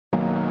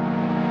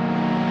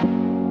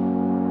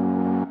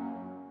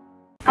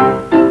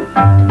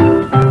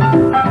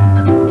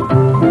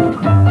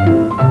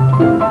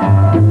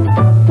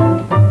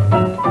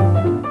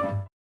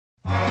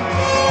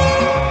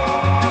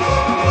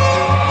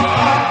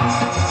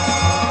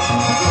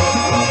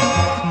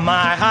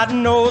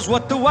Knows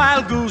what the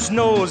wild goose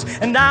knows,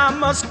 and I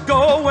must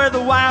go where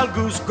the wild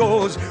goose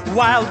goes.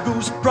 Wild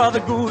goose, brother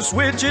goose,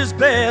 which is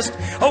best?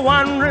 A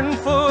wandering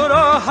foot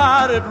or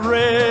heart at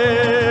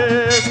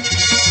rest?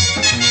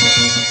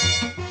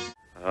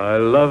 I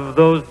love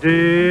those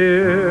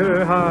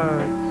dear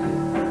hearts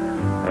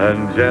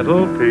and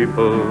gentle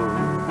people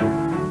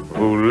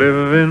who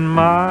live in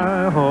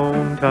my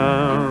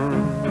hometown,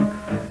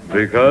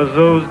 because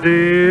those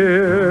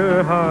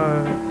dear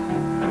hearts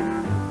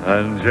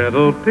and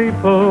gentle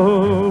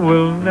people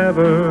will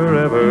never,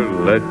 ever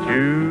let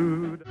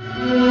you down.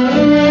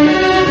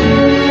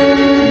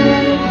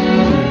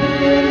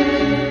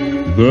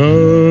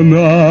 The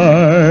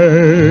night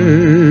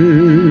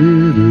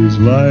is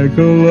like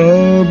a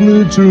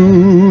lovely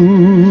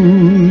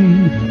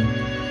tune.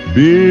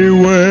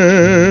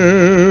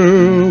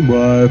 Beware,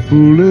 my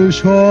foolish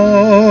heart.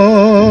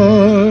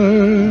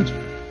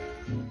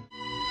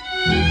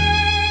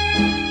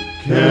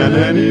 Can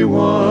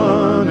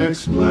anyone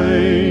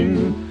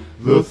explain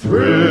the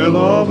thrill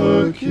of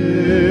a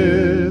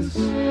kiss?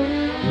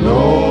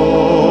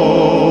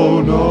 No,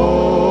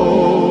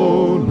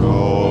 no, no.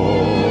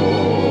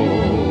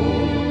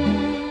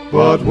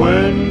 But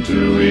when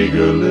two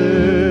eager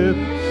lips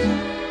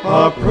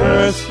are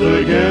pressed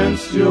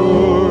against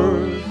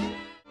yours,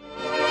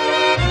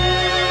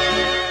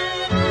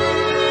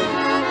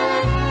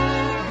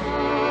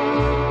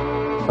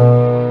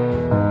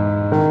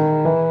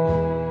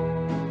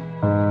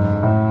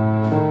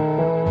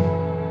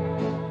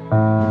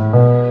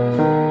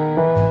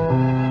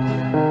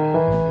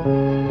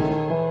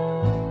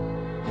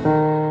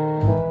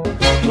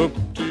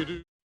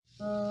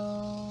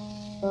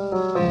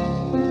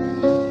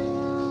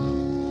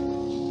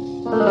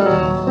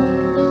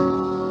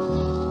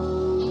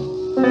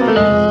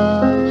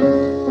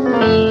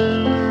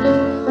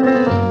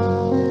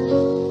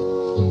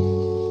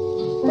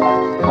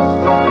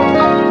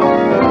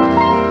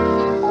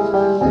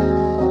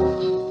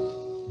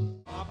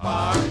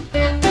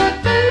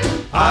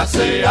 I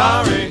say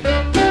R-A,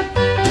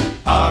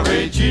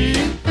 R-A-G,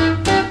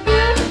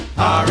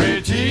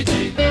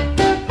 R-A-G-G,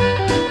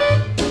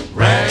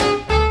 rag,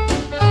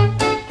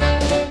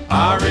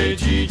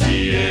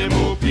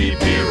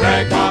 R-A-G-G-M-O-P-P,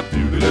 rag, pop,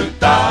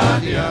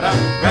 doo-doo-da-dee-da,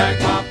 rag,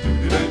 pop,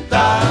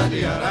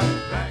 doo-doo-da-dee-da,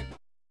 rag.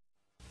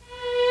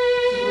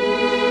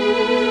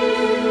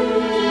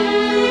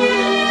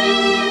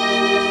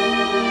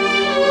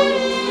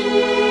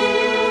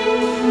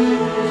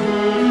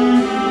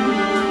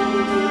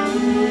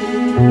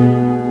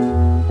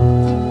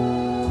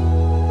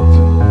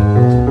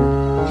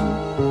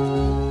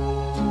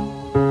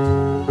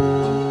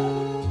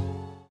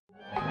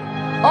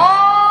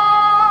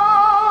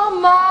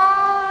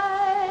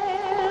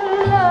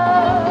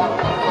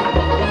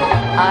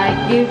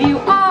 Give you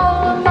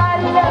all my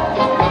love.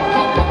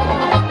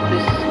 The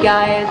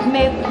skies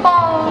may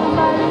fall,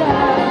 my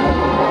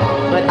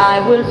love, but I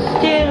will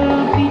still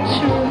be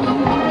true.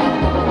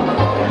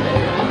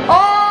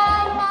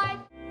 All my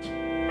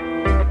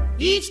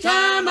each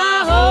time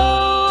I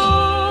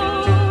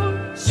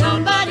hold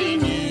somebody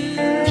new,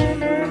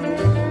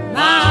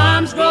 my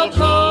arms grow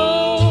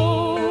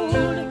cold,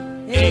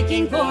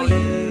 aching for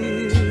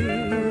you.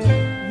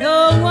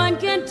 No one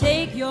can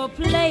take your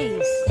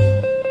place,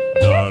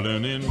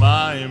 Darling, in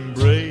my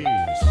embrace,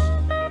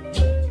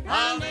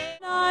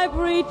 I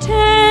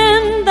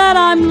pretend that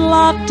I'm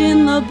locked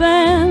in the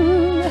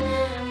bend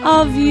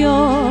of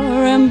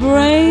your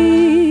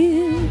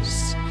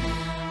embrace.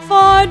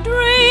 For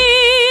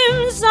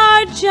dreams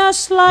are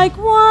just like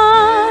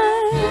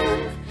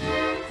wine,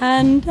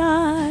 and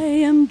I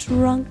am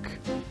drunk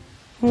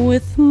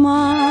with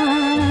mine.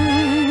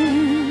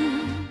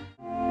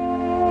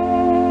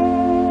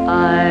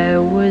 I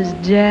was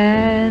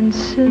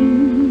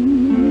dancing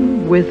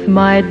with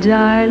my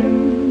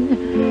darling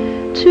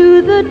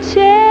to the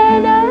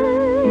Tennessee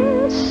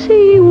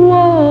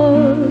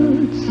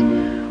waltz,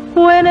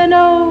 when an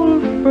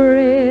old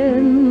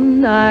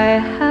friend I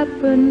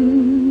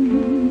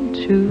happened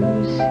to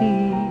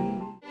see.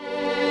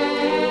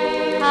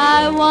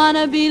 I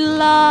wanna be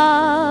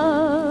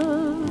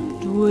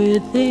loved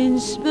with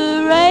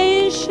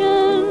inspiration.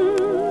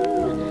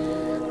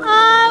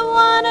 I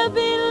wanna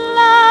be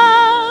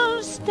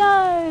loved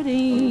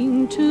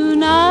starting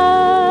tonight,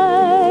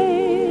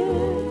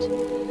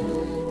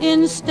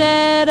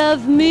 instead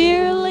of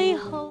merely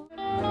hope.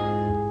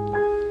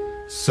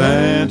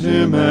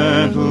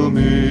 Sentimental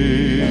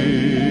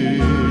me,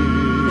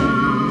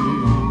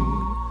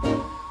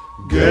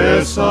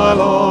 guess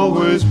I'll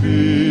always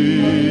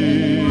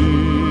be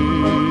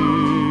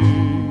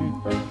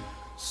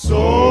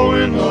so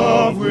in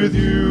love with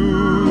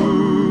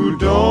you,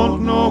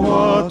 don't know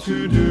what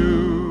to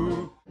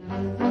do.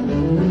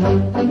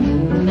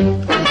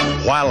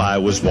 While I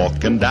was was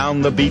walking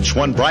down the beach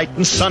one bright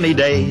and sunny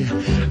day.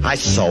 I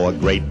saw a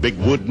great big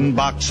wooden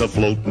box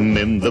a-floating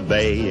in the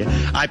bay.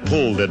 I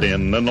pulled it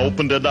in and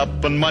opened it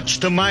up, and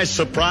much to my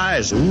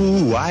surprise,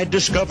 ooh, I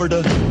discovered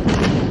a...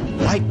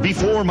 right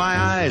before my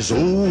eyes,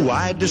 ooh,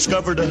 I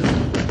discovered a...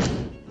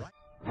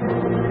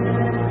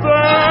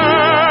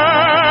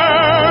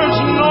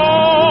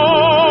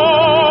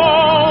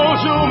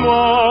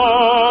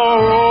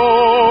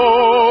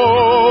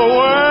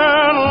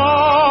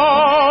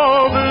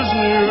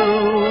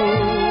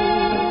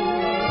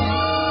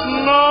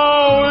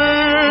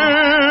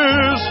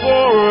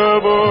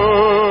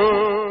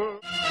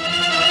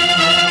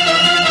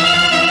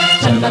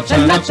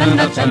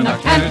 Tzena, Tzena,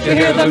 can't you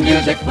hear the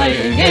music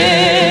playing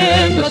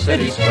in the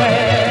city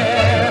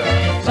square?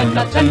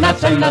 Tzena, Tzena,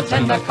 Tzena,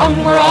 Tzena,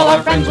 come where all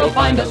our friends will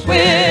find us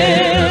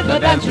with the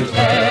dancers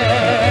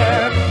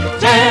there.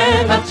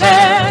 Tzena,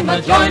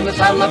 Tzena, join the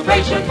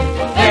celebration,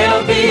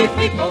 there'll be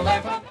people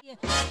there.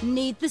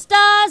 Neath the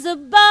stars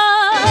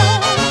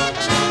above,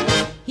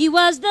 he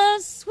was the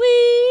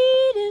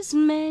sweetest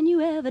man you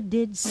ever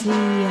did see.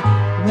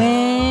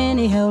 When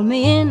he held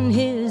me in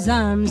his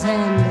arms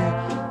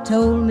and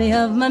told me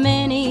of my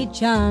many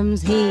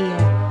charms, he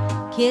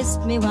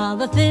kissed me while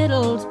the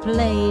fiddles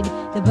played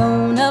the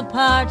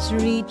Bonaparte's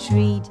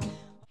retreat.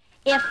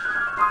 If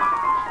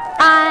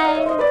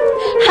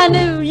I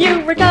knew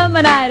you were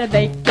coming, I'd have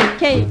baked a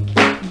cake,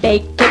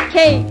 baked a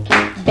cake,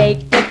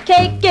 baked a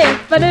cake.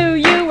 If I knew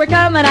you were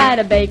coming, I'd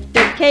have baked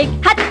a cake.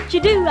 How'd you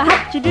do,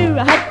 how'd you do,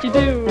 how'd you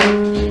do?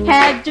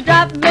 Had you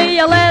dropped me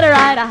a letter,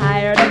 I'd have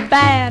hired a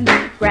band,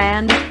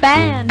 grandest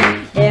band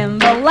in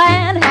the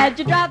land. Had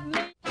you dropped me...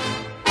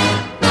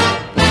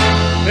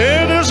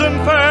 It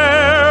isn't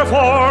fair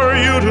for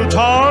you to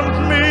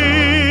taunt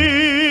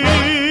me.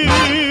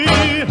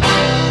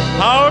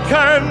 How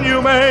can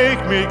you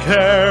make me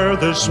care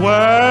this way?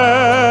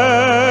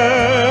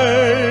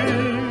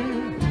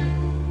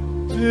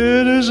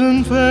 It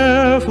isn't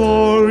fair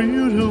for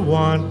you to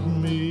want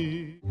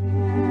me.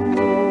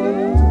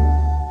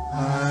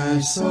 I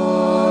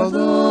saw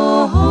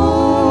the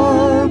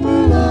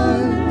harbor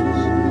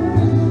lights.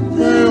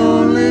 They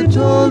only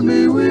told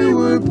me we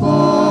were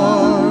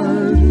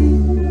parting.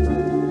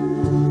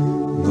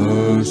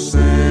 The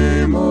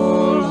same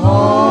old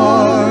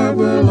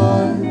harbor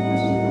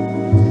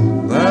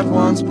lights that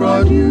once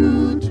brought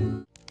you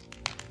to.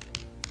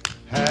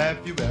 Have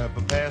you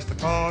ever passed the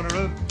corner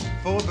of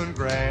 4th and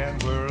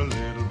Grand, where a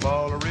little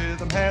ball of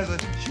rhythm has a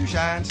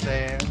shoeshine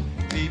stand?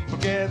 People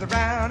gather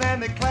round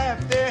and they clap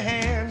their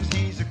hands.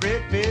 He's a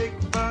great big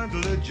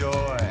bundle of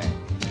joy.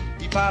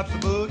 He pops the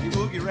boogie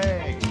woogie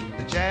rag,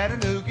 the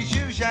Chattanoogie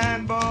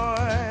shoeshine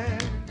boy.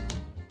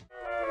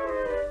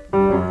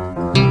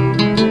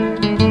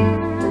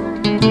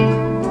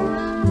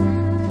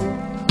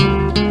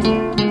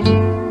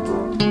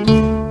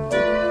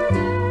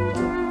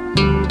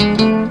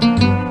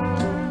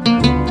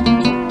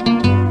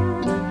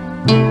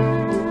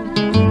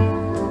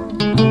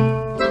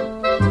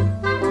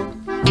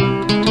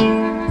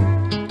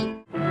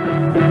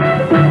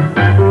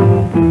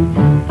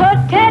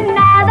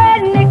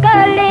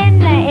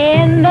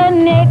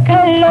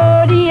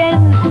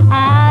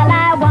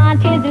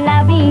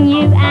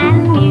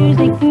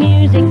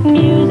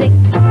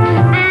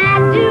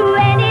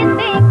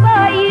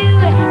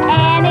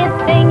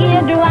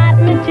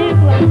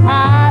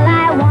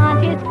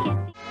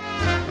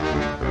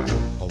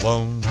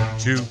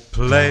 To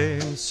play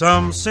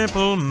some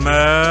simple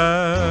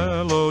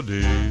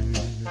melody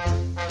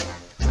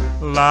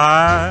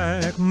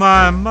like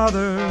my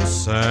mother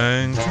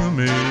sang to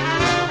me,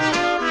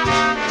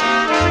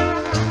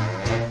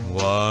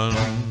 one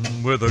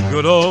with a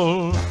good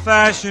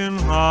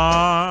old-fashioned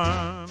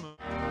harmony.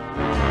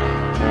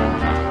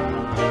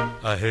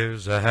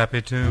 Here's a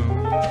happy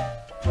tune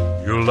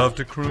you'll love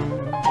to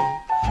croon.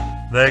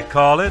 They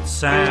call it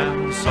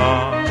sand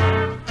song.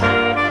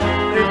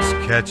 It's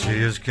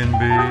catchy as can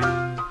be,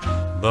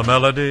 the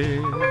melody.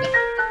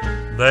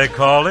 They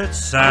call it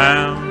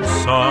sand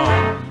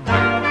song.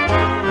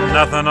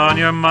 Nothing on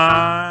your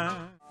mind.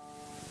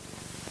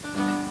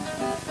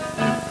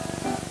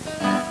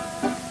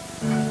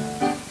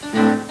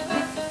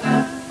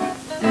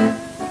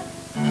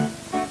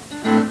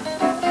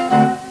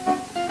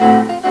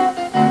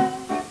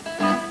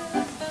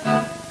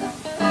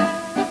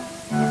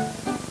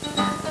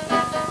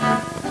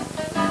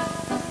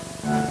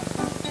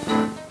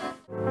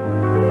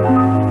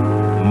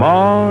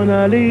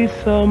 Mona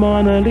Lisa,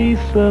 Mona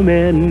Lisa,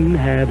 men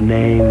have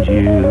named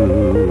you.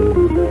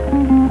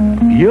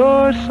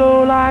 You're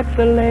so like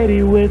the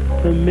lady with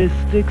the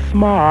mystic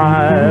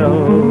smile.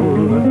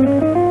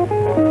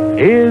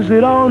 Is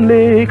it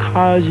only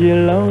 'cause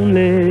you're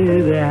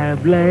lonely they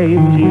have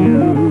blamed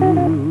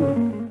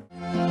you?